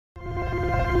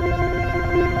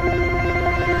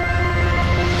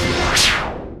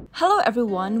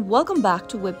everyone, welcome back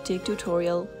to Webtech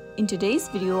Tutorial. In today's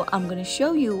video, I'm going to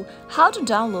show you how to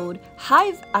download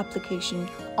Hive application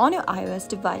on your iOS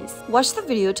device. Watch the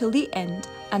video till the end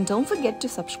and don't forget to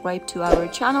subscribe to our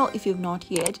channel if you've not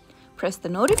yet. Press the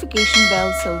notification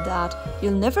bell so that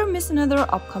you'll never miss another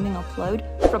upcoming upload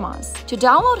from us. To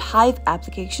download Hive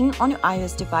application on your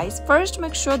iOS device, first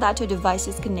make sure that your device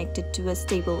is connected to a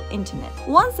stable internet.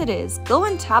 Once it is, go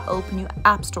and tap open your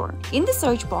App Store. In the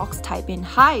search box, type in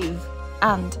Hive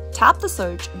and tap the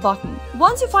search button.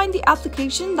 Once you find the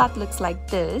application that looks like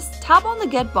this, tap on the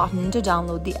Get button to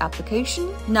download the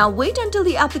application. Now wait until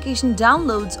the application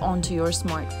downloads onto your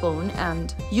smartphone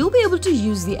and you'll be able to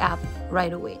use the app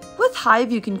right away. With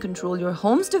Hive, you can control your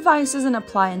home's devices and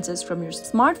appliances from your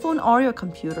smartphone or your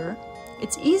computer.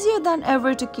 It's easier than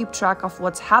ever to keep track of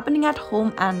what's happening at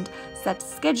home and set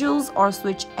schedules or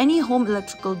switch any home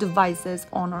electrical devices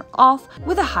on or off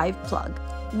with a Hive plug.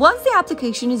 Once the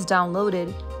application is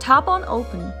downloaded, tap on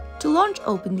Open to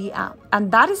open the app.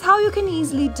 And that is how you can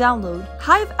easily download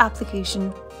Hive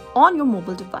application on your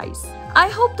mobile device. I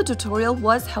hope the tutorial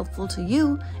was helpful to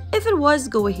you. If it was,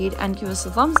 go ahead and give us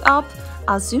a thumbs up.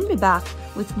 I'll soon be back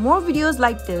with more videos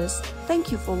like this.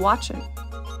 Thank you for watching.